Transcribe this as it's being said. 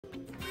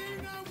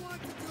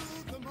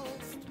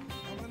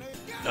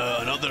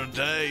Another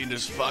day in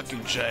this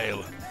fucking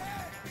jail.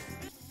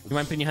 You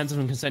mind putting your hands up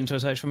and consent to a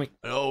search for me?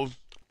 Oh,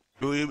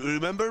 do you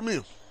remember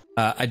me?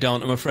 I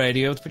don't, I'm afraid.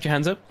 You have to put your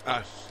hands up?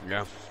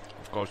 Yeah,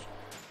 of course.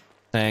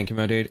 Thank you,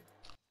 my dude.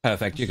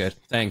 Perfect, you're good.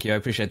 Thank you, I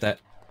appreciate that.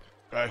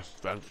 Okay,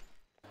 thanks.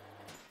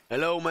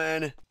 Hello,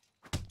 man.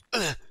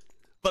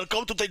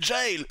 Welcome to the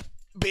jail,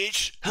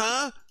 bitch,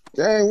 huh?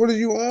 Dang, what are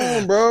you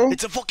on, bro?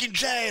 It's a fucking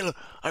jail.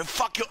 I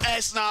fuck your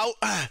ass now.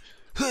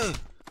 You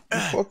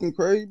fucking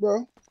crazy,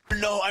 bro?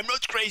 No, I'm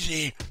not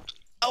crazy.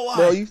 Ała.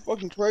 Bro, you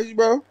fucking crazy,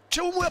 bro?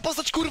 Czemu moja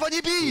postać kurwa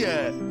nie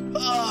bije?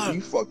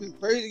 You fucking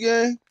crazy,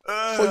 gang?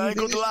 I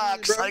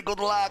got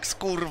lax,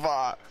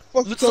 kurwa.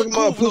 Fuck you talking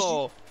about,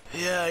 pussy?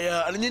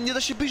 Yeah, ale nie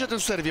da się bić na tym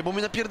serwie, bo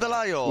mnie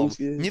napierdalają.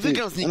 Nie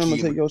wygram z And I'm gonna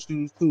take nikim. your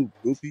shoes too,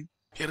 goofy.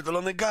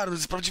 Pierdolony garnuch, to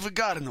jest prawdziwy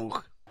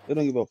garnuch. They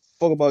don't give a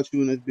fuck about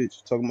you and this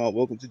bitch. Talking about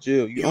welcome to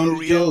jail.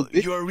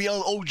 You're a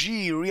real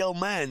OG, real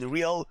man,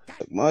 real...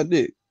 Suck my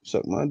dick.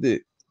 Suck my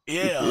dick.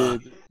 Yeah.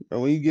 Bro,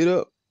 when you get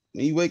up,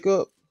 when you wake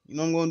up, you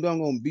know what I'm gonna do? I'm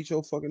gonna beat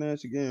your fucking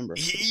ass again, bro.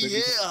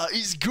 Yeah,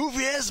 he's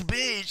goofy ass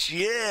bitch,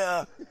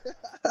 yeah.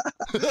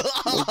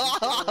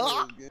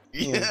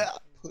 Yeah.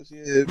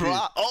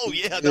 Oh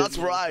yeah, that's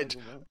right.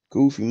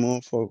 Goofy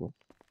motherfucker.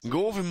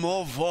 Goofy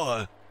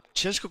motherfucker.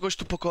 Ciężko kogoś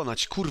tu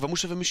pokonać. Kurwa,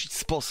 muszę wymyślić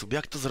sposób,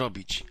 jak to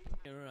zrobić.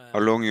 How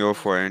long you are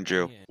for in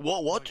jail?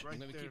 What?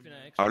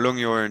 How long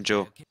you are in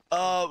jail?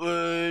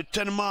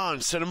 10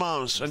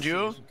 months. And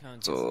you?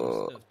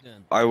 So,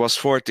 I was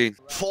 14.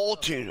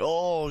 14.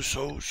 Oh,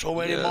 so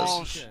many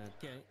months.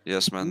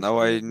 Yes, man.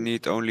 Now I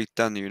need only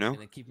 10, you know?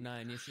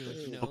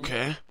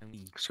 Okay.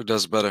 So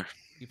that's better.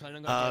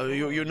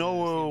 You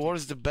know what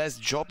is the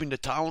best job in the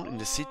town, in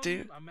the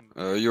city?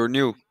 You're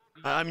new.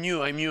 I'm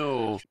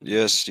new.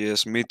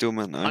 Yes, me too,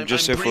 man. I'm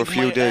just here for a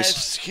few days. I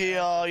was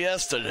here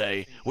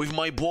yesterday with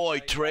my boy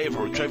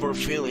Trevor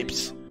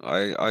Phillips.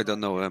 I don't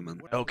know him,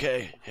 man.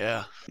 Okay,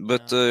 yeah.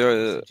 But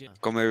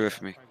come here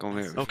with me.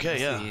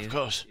 Okay, yeah, of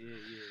course.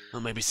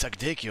 Well, maybe suck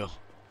dick, yo.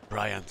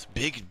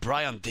 Big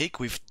Brian Dick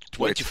with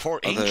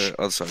 24-inch.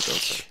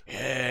 Outside.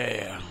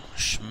 Yeah,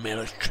 smell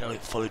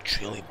it, fully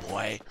chili,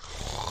 boy.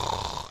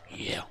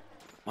 Yeah.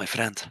 My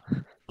friend.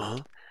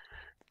 Uh-huh.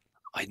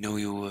 I know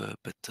you,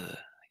 but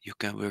you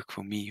can work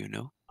for me, you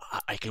know?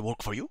 I can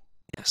work for you?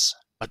 Yes.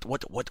 But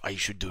what I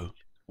should do?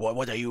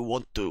 What do you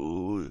want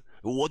to...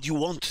 What do you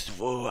want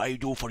I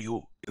do for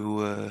you?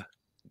 You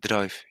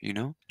drive, you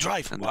know?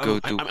 Drive? And go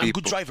to people. I'm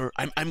good driver.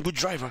 I'm good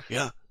driver,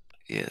 yeah.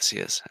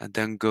 Yes. And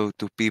then go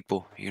to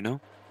people, you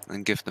know?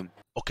 And give them.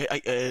 Okay,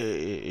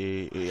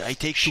 I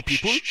take two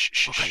people?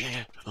 Okay,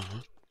 yeah.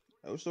 Uh-huh.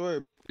 I'm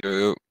sorry.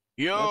 Yo.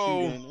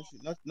 Yo,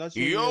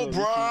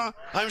 bruh,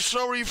 I'm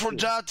sorry for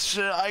that.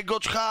 I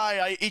got high.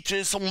 I eat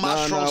some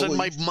mushrooms and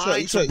my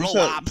mind blow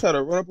up. You try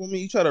to run up on me?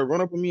 You try to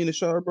run up on me in the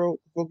shower, bro? What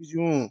the fuck is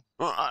you on?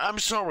 I'm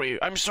sorry.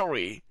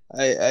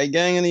 Hey,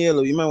 gang in the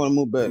yellow. You might want to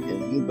move back,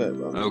 gang. Move back,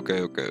 bro.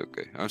 Okay.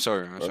 I'm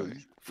sorry.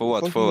 For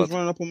what? For what?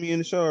 Running up on me in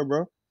the shower,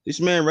 bro. This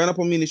man ran up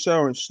on me in the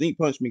shower and sneak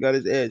punched me. Got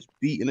his ass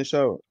beat in the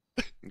shower.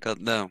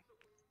 God damn.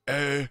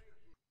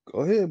 Go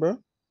ahead, bro.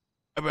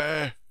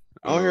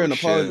 I don't hear an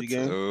apology,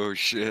 gang. Oh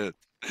shit.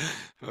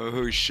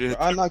 Bro,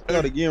 I knock you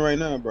out again right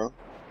now, bro.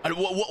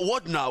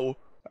 What now?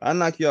 I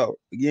knock you out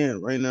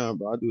again right now,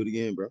 bro. I'll do it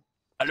again, bro.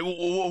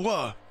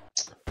 What?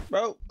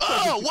 Bro.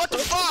 Oh, what the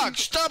fuck?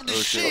 Stop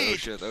this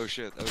shit. Oh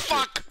shit.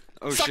 Fuck.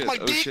 Suck my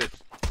dick.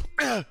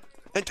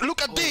 And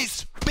look at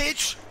this,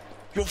 bitch.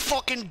 You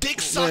fucking dick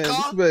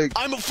sucker. Man,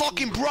 I'm a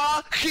fucking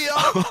bra here.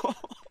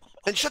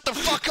 And shut the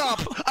fuck up.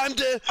 I'm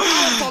the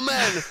alpha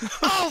man.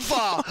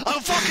 Alpha.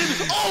 I'm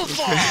fucking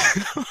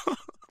alpha.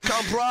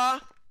 Come, brah.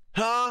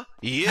 Huh?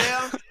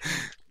 Yeah?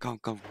 Come.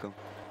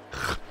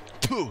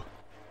 Pooh.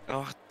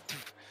 Oh.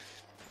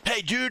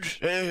 Hey, dude.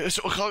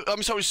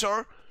 I'm sorry,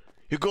 sir.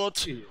 You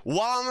got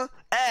one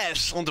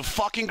ass on the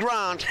fucking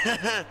ground.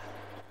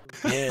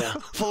 Yeah,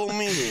 follow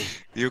me.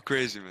 You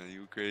crazy, man.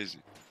 You crazy.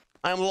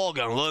 I'm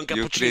Logan Kapuczino.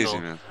 You crazy,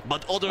 man.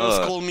 But others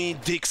call me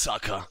Dick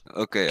Sucker.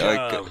 Okay,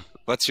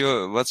 what's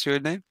your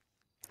name?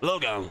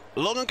 Logan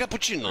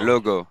Kapuczino.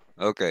 Logo.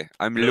 Okay,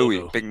 I'm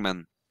Louis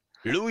Pinkman.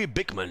 Louis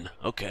Bigman.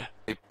 Okay.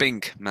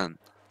 Pinkman.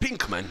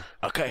 Pinkman.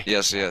 Okay.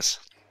 Yes.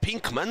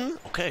 Pinkman.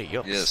 Okay.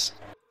 Yes.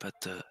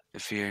 But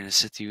if you're in the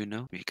city, you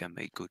know, we can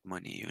make good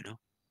money, you know.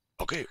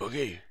 Okay.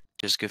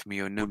 Just give me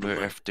your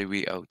number after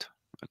we out.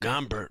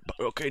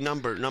 Okay?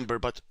 Number.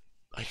 But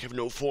I have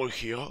no phone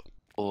here.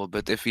 Oh,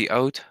 but if we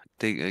out,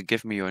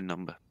 give me your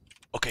number.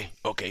 Okay.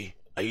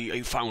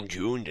 I found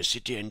you in the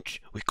city and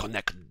we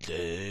connect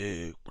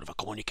the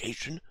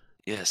communication.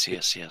 Yes.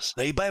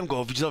 Najebałem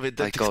go, widzowie,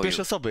 tak z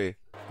pierwszej osoby.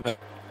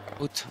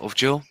 Out of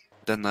jail,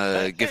 then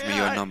give me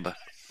your number.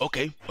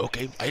 Okay.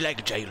 I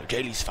like jail.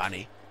 Jail is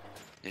funny.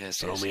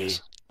 Yes.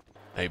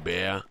 Hey,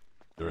 Bear,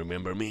 you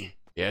remember me?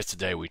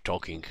 Yesterday we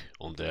talking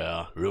on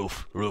the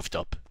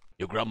rooftop.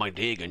 You grab my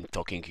dick and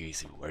talking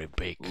is very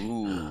big.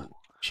 Ooh.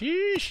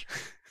 Sheesh.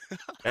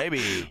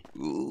 Baby,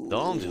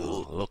 don't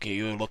do.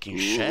 You're looking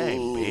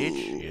shame,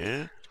 bitch.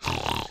 Yeah.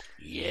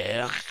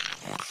 Yeah.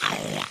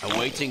 I'm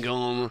waiting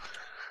on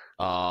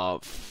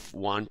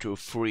 1, 2,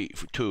 3,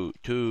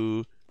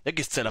 2. Jak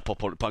jest cela po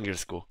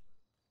angielsku?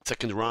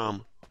 Second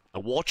round.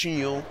 I'm watching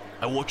your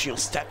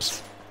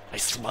steps. I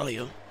smell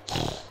you.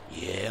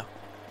 Yeah.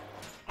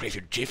 Crave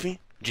your jiffy?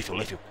 Jiffy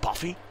left you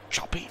puffy?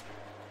 Choppy?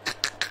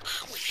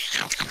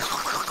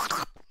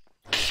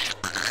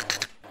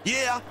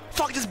 Yeah,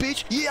 fuck this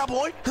bitch. Yeah,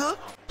 boy. Huh?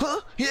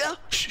 Huh? Yeah?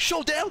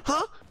 Showdown?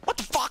 Huh? What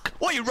the fuck?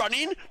 Why you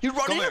running? You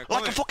running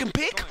like a fucking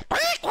pig?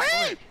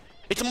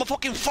 It's my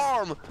fucking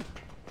farm.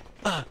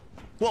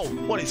 Whoa,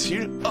 what is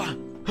here?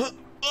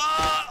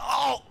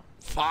 Oh,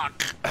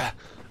 fuck.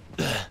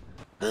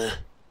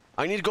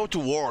 I need to go to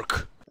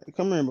work. Hey,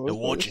 come here, bro. They're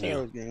watching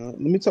you. Let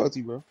me talk to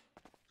you, bro.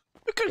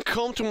 You can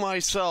come to my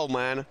cell,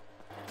 man.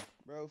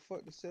 Bro,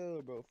 fuck the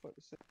cell, bro. Fuck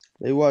the cell.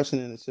 They watching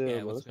in the cell, Yeah,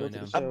 bro. what's Let's go going to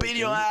the down? I cell, beat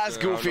your bro. ass,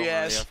 goofy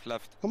ass.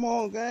 Come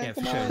on, gang. Yeah,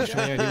 for Come sure. on, Just show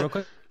me gang. ID real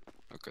quick.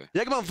 Okay.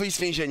 Jak mam wyjść z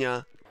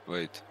więzienia?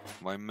 Wait.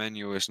 My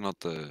menu is not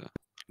loaded.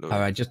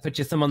 Alright, just put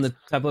your thumb on the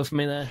tablet for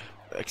me there.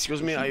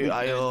 Excuse me, I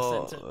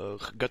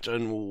got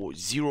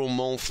 0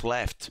 months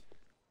left.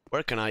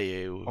 Where can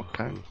I?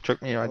 Okay,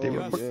 check me your ID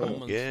real quick.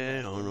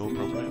 yeah. Yeah, oh, no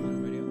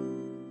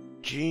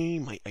problem. G,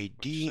 my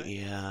ID,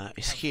 yeah,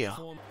 is here.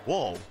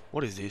 Whoa,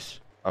 what is this?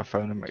 A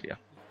phone and radio.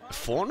 A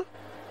phone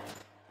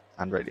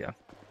And radio.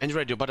 and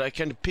radio, but I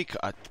can pick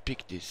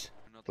this.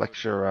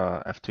 Flex your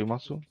F2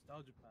 muscle.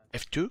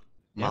 F2?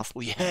 Yeah.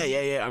 Muscle?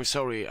 Yeah. I'm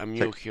sorry, I'm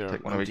new Take- here.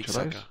 take one I'm of each of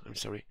Dick those. Saka. I'm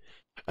sorry.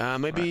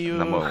 Maybe Right, you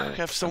and then we'll-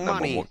 have some and then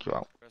money. We'll walk you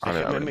out. I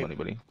Okay, don't have any maybe- money,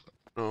 buddy.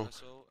 Oh.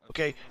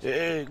 Okay,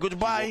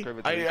 goodbye. Walk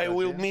over to these I guys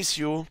will here. miss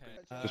you.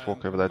 Just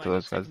walk over there to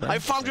those guys there. I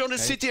found you on the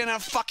city and I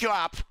fuck you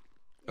up.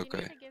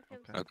 Okay.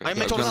 Okay. I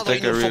met I'm gonna Ronaldo,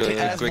 take you a real fucking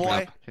ass quick boy.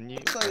 nap. Can you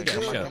Outside the Yeah,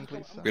 jail, sure. man,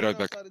 please. Be right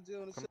back. Outside the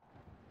jail in the cell.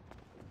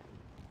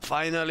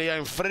 Finally,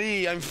 I'm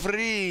free.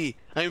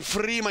 I'm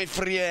free, my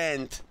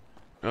friend.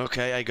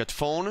 Okay, I got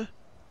phone.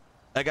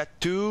 I got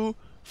 2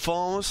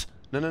 phones.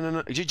 No.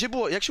 Gdzie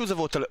było? Jak się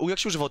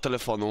używało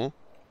telefonu?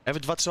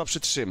 F2 trzeba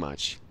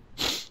przytrzymać.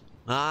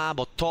 A,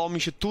 bo to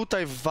mi się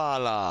tutaj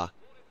wala.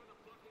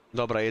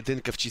 Dobra,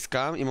 1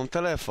 wciskam i mam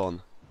telefon.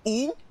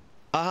 U?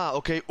 Aha,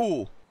 okej,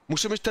 U.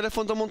 Muszę mieć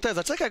telefon do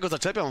Monteza. Czekaj, go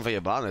zaczepiam,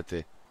 wyjebane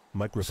ty.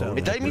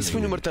 Ej, daj mi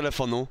swój numer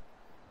telefonu.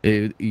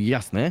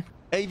 Jasne.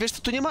 Ej, wiesz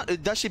co, tu nie ma,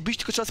 da się bić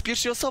tylko trzeba z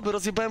pierwszej osoby,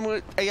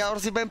 ja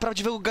rozjebałem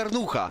prawdziwego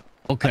garnucha.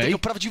 Okej. A tego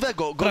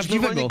prawdziwego, gość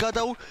Prawdziwego. normalnie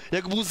gadał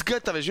jak był z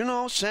getta, wiesz, you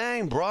know,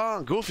 shame,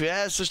 bro, goofy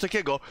ass, coś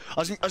takiego.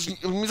 Aż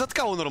mnie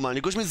zatkało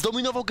normalnie, gość mnie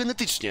zdominował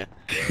genetycznie.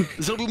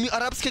 Zrobił mi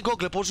arabskie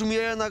gogle, położył mi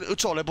je na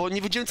czole, bo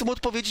nie wiedziałem co mu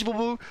odpowiedzieć,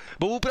 bo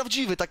był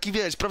prawdziwy, taki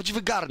wiesz,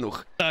 prawdziwy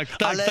garnuch. Tak.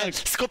 Ale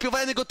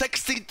skopiowałem jego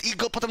teksty i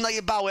go potem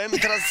najebałem i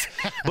teraz,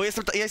 bo ja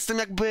jestem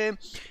jakby...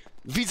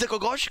 Widzę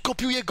kogoś,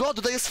 kopiuję go,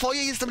 dodaję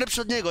swoje i jestem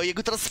lepszy od niego. I jak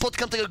go teraz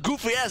spotkam tego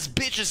goofy ass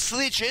bitches,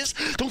 snitches,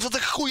 to muszę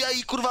tak chuja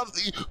i kurwa,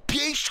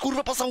 pięść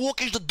kurwa pasał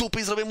łokieć do dupy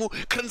i zrobię mu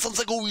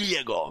kręcącego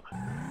Williego.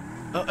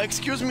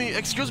 Excuse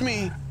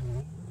me.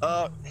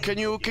 Can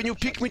you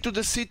pick me to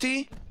the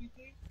city?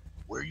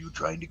 Where are you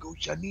trying to go,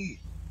 Sunny?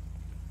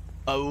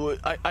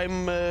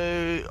 I'm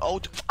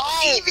out.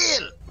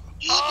 Evil!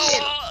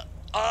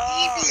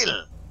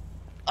 Evil!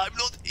 I'm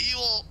not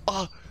evil.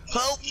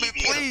 Help me,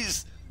 Evil.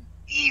 please.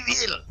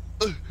 Evil!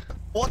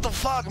 What the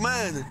fuck,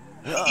 man?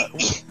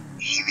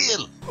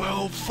 Evil!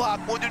 Oh fuck,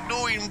 what you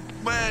doing,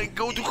 man?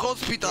 Go to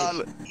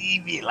hospital.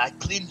 Evil! I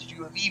cleansed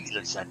you of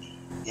evil, Sunny.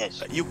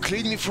 Yes. You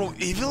clean me from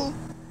evil?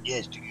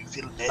 Yes, do you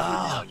feel better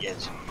now?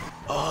 Yes.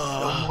 No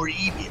Uh, more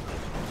evil.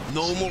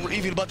 no more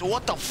evil, but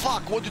what the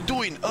fuck? What you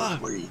doing?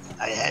 Don't worry.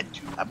 I had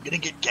to. I'm gonna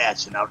get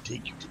gas and I'll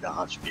take you to the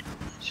hospital.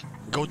 Yes.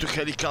 Go to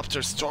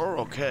helicopter store?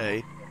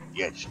 Okay.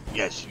 Yes.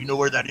 You know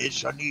where that is,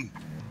 Sunny?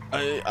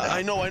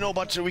 I know,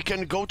 but we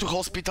can go to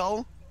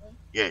hospital?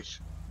 Yes.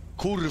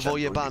 Kurwo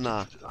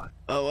jebana.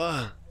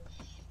 Oh,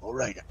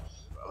 Alright.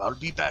 I'll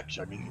be back,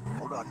 Sunny.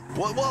 Hold on.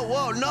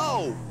 Whoa,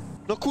 no!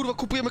 No kurwa,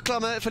 kupujemy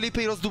klamę,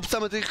 Felipe, i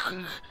rozdupcamy tych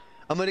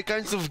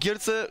Amerykańców w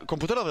gierce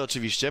komputerowej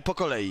oczywiście, po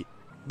kolei.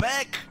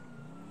 Back!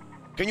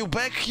 Can you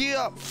back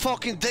here?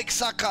 Fucking dick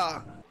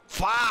sucker!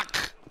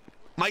 Fuck!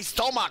 My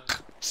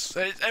stomach!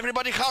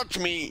 Everybody hurt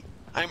me!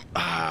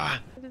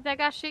 Did that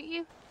guy shoot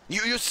you?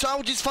 You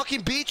saw this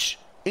fucking bitch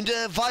in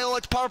the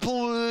violet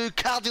purple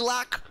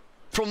Cadillac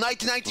from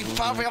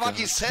 1995,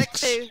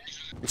 Who?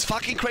 It's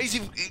fucking crazy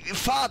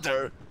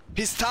father.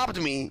 He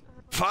stabbed me.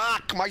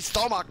 Fuck, my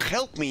stomach,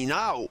 help me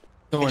now.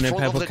 Someone in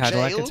front of purple the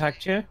Cadillac jail?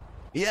 attacked you?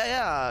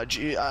 Yeah,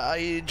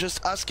 I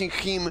just asking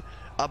him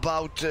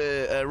about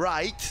a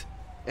ride,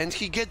 and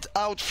he get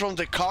out from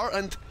the car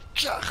and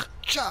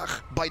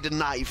chach by the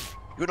knife,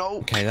 you know?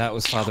 Okay, that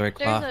was Father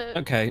There's Ikla. a-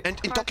 Okay. And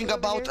in Park talking over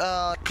about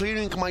here.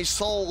 clearing my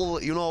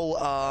soul, you know,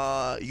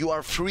 you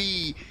are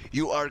free,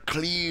 you are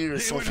clear,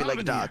 something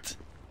like that.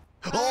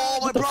 Oh,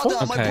 my brother,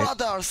 fuck? my Okay.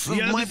 brothers,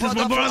 Yeah, my this is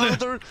brother my from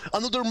brother.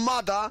 another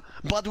mother,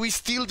 but we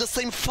still the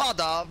same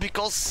father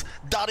because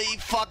daddy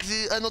fucked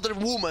another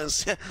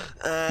woman's.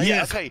 Yeah,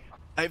 Yes. okay,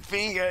 I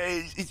think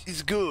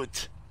it's good.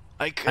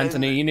 I can,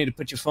 Anthony, you need to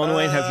put your phone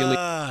away and have your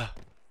leave.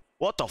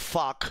 What the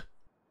fuck?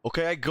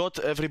 Okay, I got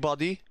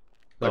everybody.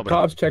 The Dobra.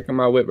 cops checking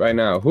my whip right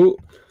now. Who?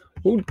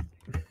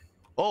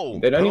 Oh,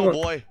 They don't hello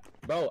even- boy.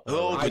 Bro,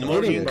 Hello, I good didn't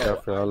morning.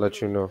 know. I'll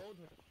let you know.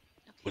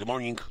 Good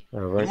morning. All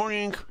Good right.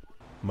 morning.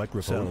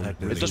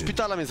 Do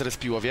szpitala mnie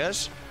zrespiło,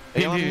 wiesz?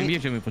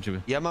 Jedziemy po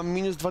ciebie. Ja mam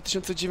minus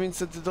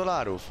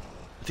 $2900.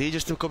 Ty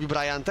jedziesz tym Kobe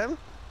Bryantem?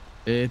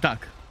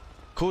 Tak.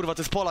 Kurwa,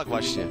 to jest Polak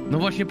właśnie. No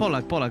właśnie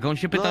Polak. On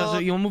się pyta, No.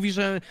 i on mówi,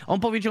 że... On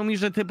powiedział mi,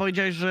 że ty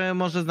powiedziałeś, że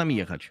może z nami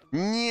jechać.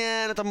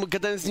 Nie, no tam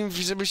gadałem z nim,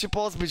 żeby się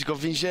pozbyć go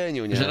w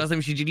więzieniu, nie? Że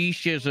razem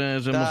siedzieliście, że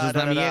może z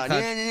nami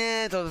jechać.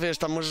 Nie, to wiesz,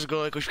 tam możesz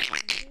go jakoś...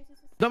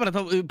 Dobra,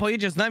 to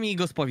pojedziesz z nami i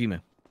go spławimy.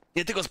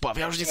 Nie, ty go spław,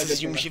 ja już nie chcę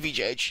z nim się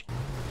widzieć.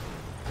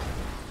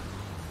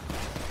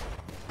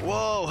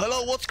 Whoa, hello,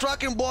 what's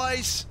cracking,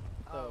 boys?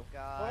 Oh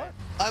God.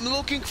 I'm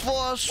looking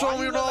for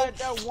some, you know...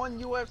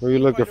 Who you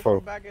looking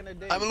for?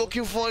 I'm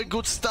looking for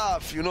good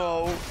stuff, you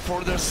know,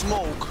 for their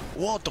smoke.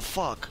 What the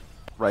fuck?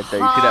 Right there.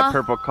 You see that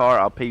purple car?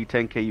 I'll pay you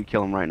 10K. You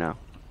kill him right now.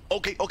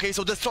 Okay,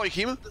 so destroy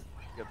him?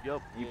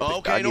 Yep. You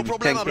Okay, I'll no give you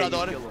problema, 10K, you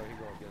brother. kill him.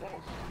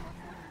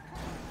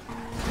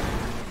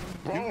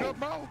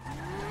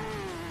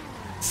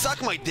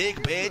 Suck my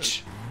dick,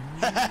 bitch.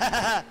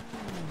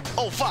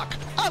 Oh fuck!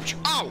 Ouch!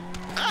 Ow!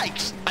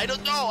 Yikes! I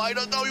don't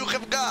know you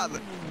have gun!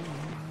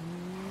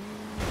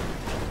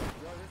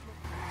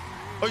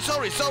 Oh,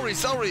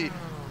 sorry!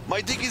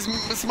 My dick is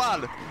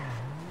small!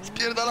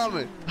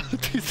 Spierdalamy!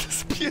 Ty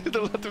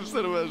spierdol na tym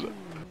serwerze!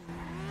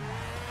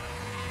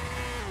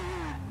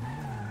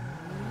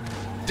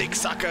 Dick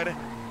sucker!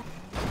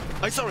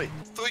 I'm sorry!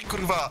 Stój,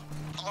 kurwa!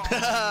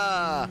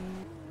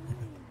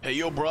 Hey,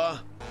 yo, bruh!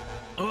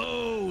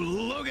 Oh,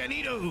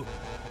 Loganito!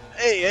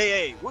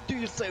 Hey, what do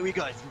you say we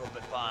guys move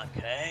it back,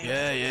 hey?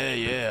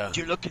 Yeah.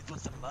 You're looking for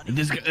some money?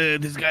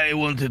 This guy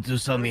wanted to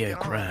sell me a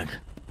crack.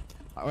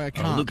 Oh, I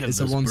can't. Look at It's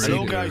a this one-seater.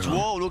 Hello, guys,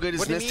 whoa, look at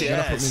this nasty You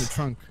gotta put me in the ass!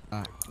 trunk.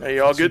 Hey,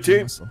 y'all good,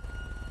 team?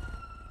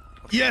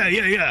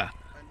 Yeah.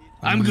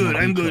 I'm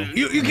good.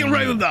 You can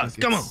ride with us.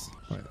 Come on.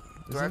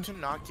 Do I have to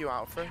knock you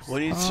out first?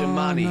 We need some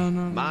money.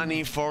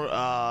 Money for,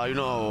 you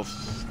know,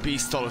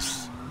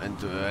 pistols and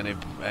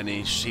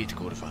any shit,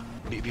 kurwa.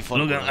 Before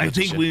Logan, I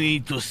think we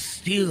need to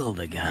steal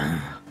the gun.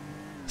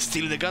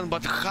 Steal the gun,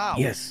 but how?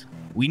 Yes,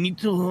 we need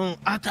to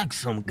attack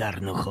some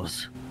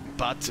garnuchos.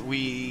 But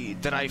we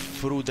drive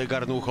through the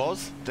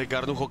garnuchos, the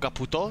garnucho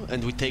caputo,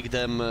 and we take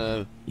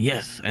them...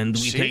 Yes, and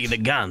we shit? take the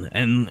gun.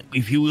 And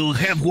if you will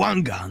have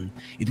one gun,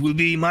 it will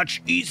be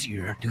much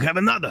easier to have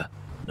another.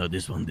 No,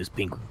 this one, this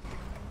pink one.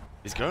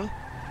 This girl?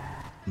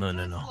 No,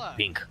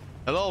 pink.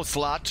 Hello,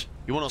 slut.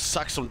 You wanna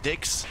suck some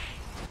dicks?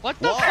 What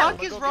the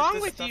fuck is wrong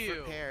with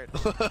you?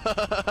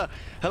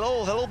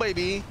 Hello,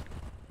 baby.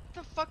 What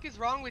the fuck is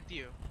wrong with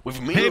you?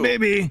 With me? Hey,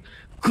 baby,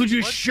 could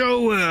you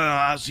show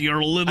us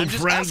your little I'm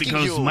just friend? asking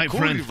Because you, my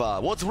friend...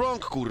 kurwa. What's wrong,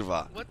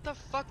 kurva? What the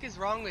fuck is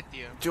wrong with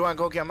you? Do you want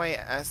to go get my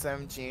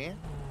SMG?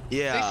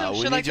 Yeah, Say some we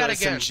shit need like your that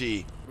again.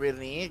 SMG.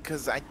 Really?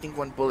 Because I think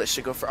one bullet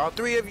should go for all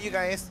three of you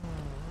guys.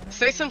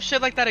 Say some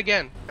shit like that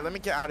again. Hey, let me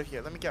get out of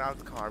here. Let me get out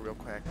of the car real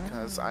quick.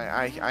 Because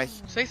I...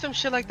 Say some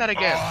shit like that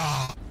again.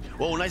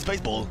 Whoa, nice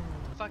baseball.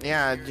 Fuck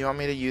Yeah, do you want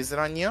me to use it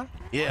on you?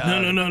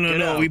 Yeah.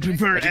 No. We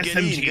prefer Get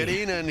SMG. Get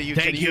in and you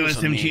Take can your use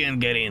on me. SMG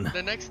and get in.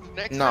 The next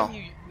No. time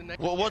you... The next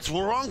Well, what's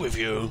wrong with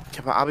you?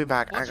 Okay, but I'll be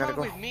back. What's I gotta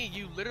wrong go. with me?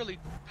 You literally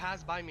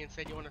passed by me and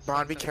said you want to Ron,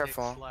 suck be some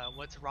careful. dick, slut.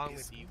 What's wrong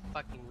with you,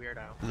 fucking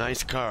weirdo?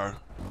 Nice car.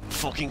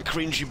 Fucking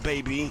cringy,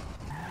 baby.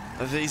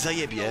 They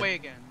zajebie. Away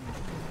again.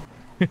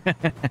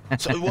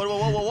 So,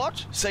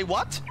 what? Say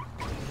what?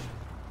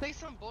 Say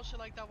some bullshit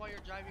like that while you're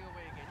driving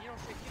away again. You don't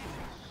say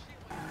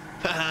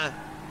anything.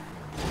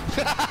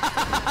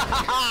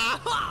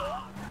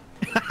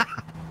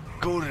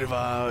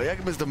 Kurwa,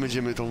 jak my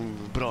zdobędziemy tą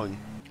broń?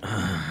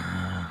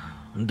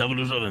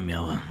 Dobróżowym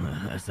miała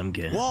SMG.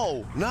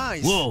 Wow,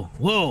 nice!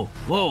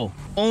 Whoa.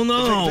 Oh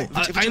no,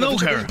 I know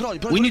her.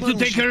 We need to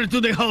take her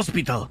to the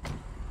hospital.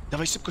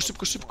 Dawaj,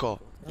 szybko.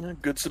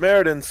 Good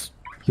Samaritans.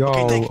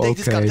 Okay, take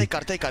this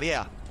car, take car,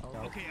 yeah.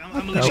 Okay,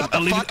 I'm leaving. Shut the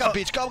fuck up,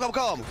 bitch,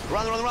 come.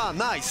 Run,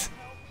 nice.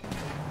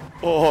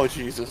 Oh,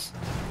 Jesus.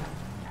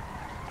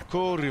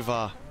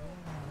 Kurwa.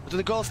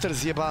 Ten ghoster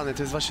zjebany,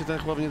 to jest właśnie ten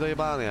chłop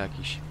niedojebany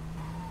jakiś.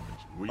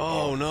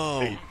 Oh no.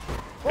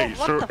 Hey,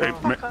 sir,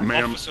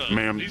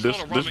 ma'am,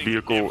 this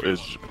vehicle is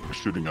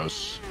shooting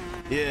us.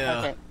 Yeah.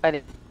 Okay,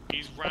 buddy.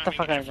 What the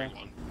fuck are you doing?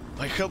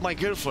 I helped my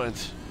girlfriend.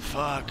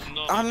 Fuck.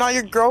 I'm not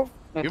your girl.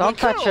 No, You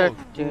don't my touch her.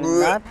 girl. Do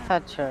not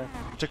touch her.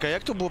 Czekaj,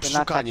 jak to było Do not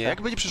przeszukanie? touch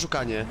Jak będzie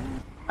przeszukanie?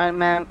 Alright,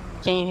 ma'am.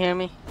 Can you hear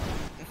me?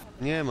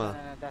 Nie ma.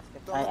 No, that's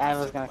good. I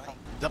was gonna come.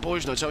 Za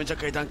późno, trzeba mieć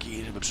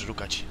kajdanki, żeby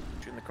przeszukać.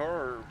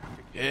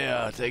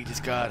 Yeah, take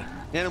this car.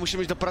 Nie no,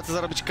 musimy iść do pracy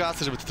zarobić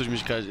kasę, żeby to coś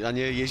mieć, a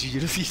nie jeździć i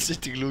rozliczyć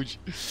tych ludzi.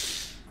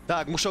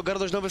 Tak, muszę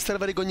ogarnąć nowy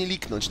serwer i go nie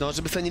liknąć, no,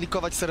 żeby sobie nie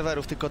likować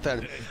serwerów, tylko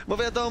ten. Bo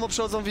wiadomo,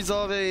 przychodzą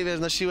widzowie i wiesz,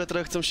 na siłę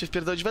trochę chcą się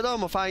wpierdolić,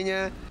 wiadomo,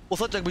 fajnie.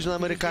 Ostatnio jak być na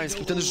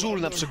amerykańskim, ten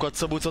żul na przykład,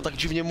 co tak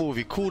dziwnie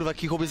mówi, kurwa,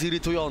 jaki chłopiec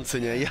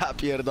irytujący, nie? Ja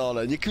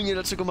pierdolę, nie kminie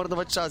dlaczego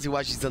marnować czas i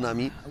łazić za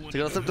nami.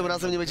 Tylko następnym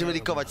razem nie będziemy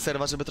likować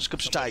serwa, żeby troszkę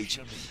przyczaić.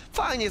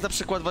 Fajnie jest na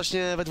przykład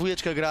właśnie we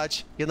dwójeczkę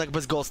grać, jednak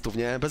bez ghostów,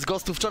 nie? Bez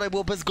ghostów, wczoraj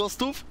było bez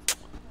ghostów.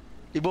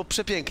 I było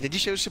przepięknie,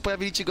 dzisiaj już się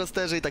pojawili ci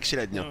ghosterzy i tak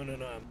średnio.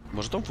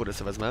 Może tą furę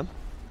sobie wezmę?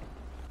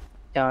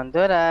 Don't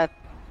do that.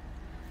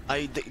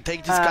 I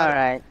take this car.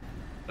 Alright.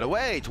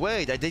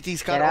 Wait, I take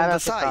this car Get out on the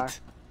of the car. side.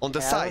 On the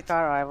Get out of side. the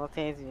car, I will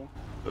tase you.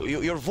 Your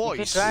If you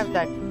voice. drive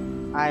that,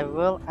 I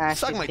will actually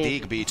Suck my tase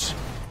dick, you. bitch.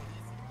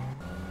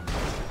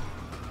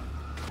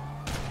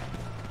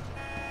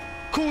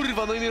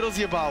 Kurwa, no i mnie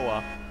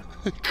rozjebała.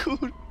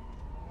 Kur...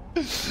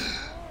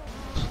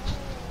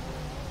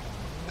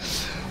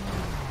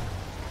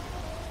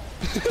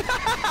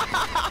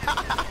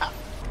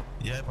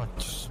 Jebać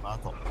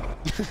szmato.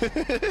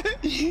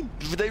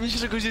 Wydaje mi się,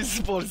 że gość jest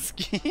z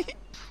Polski.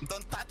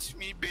 Don't touch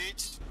me,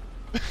 bitch.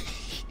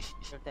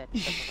 You're dead.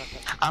 Shut the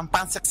fuck up. I'm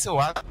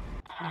pansexual.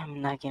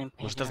 I'm not getting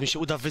paid. Może teraz mi się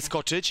uda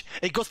wyskoczyć?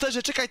 Ej,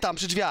 ghosterze, czekaj tam,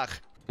 przy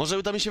drzwiach. Może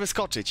uda mi się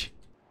wyskoczyć.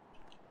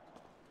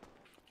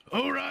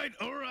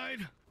 Alright.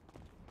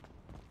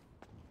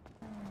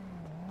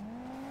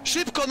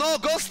 Szybko, no,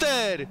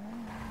 ghoster!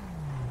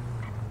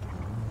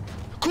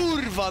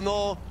 Kurwa,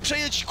 no!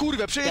 Przejedź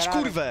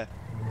kurwę!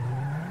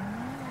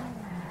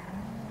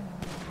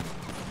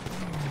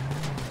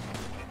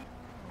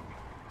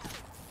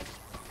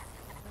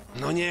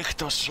 No niech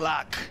to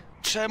szlak!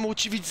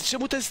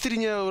 Czemu ten styl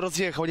nie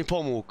rozjechał, nie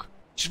pomógł?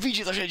 Czy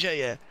widzi, co się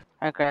dzieje?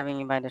 I'm grabbing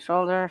you by the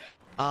shoulder.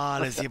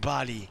 Ale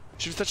zjebali.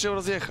 Czy wystarczy ją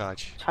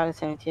rozjechać? Charlie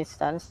 78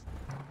 status.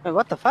 Wait,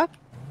 what the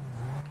fuck?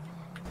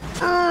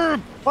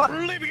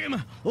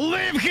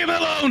 Leave him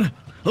alone!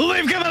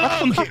 Leave him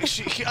alone!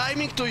 He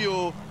aiming to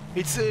you!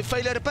 It's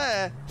fail RP!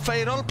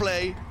 Fail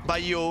roleplay by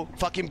you,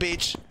 fucking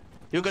bitch!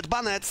 You got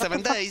banned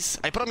 7 days,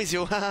 I promise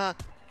you, haha!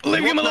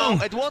 Leave him alone!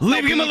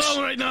 Leave him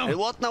alone right now! And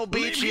what now,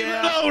 bitch? Leave him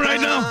Yeah! alone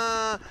right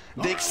now!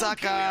 Dick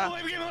sucker!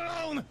 Leave him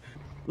alone!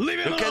 Leave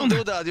him You alone! can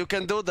do that, you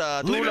can do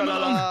that! Leave him Ooh la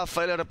la alone. la,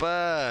 fail RP!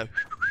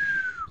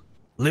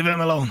 Leave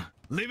him alone!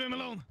 Leave him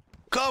alone!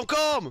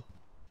 Come!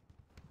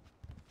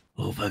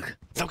 Oh fuck.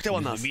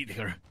 Zamknęła nas! Meet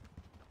her.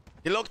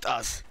 He locked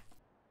us!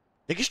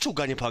 Jakieś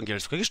czołganie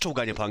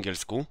po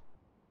angielsku,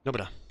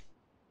 Dobra.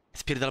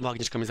 Spierdalama,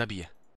 Agnieszka mnie zabije.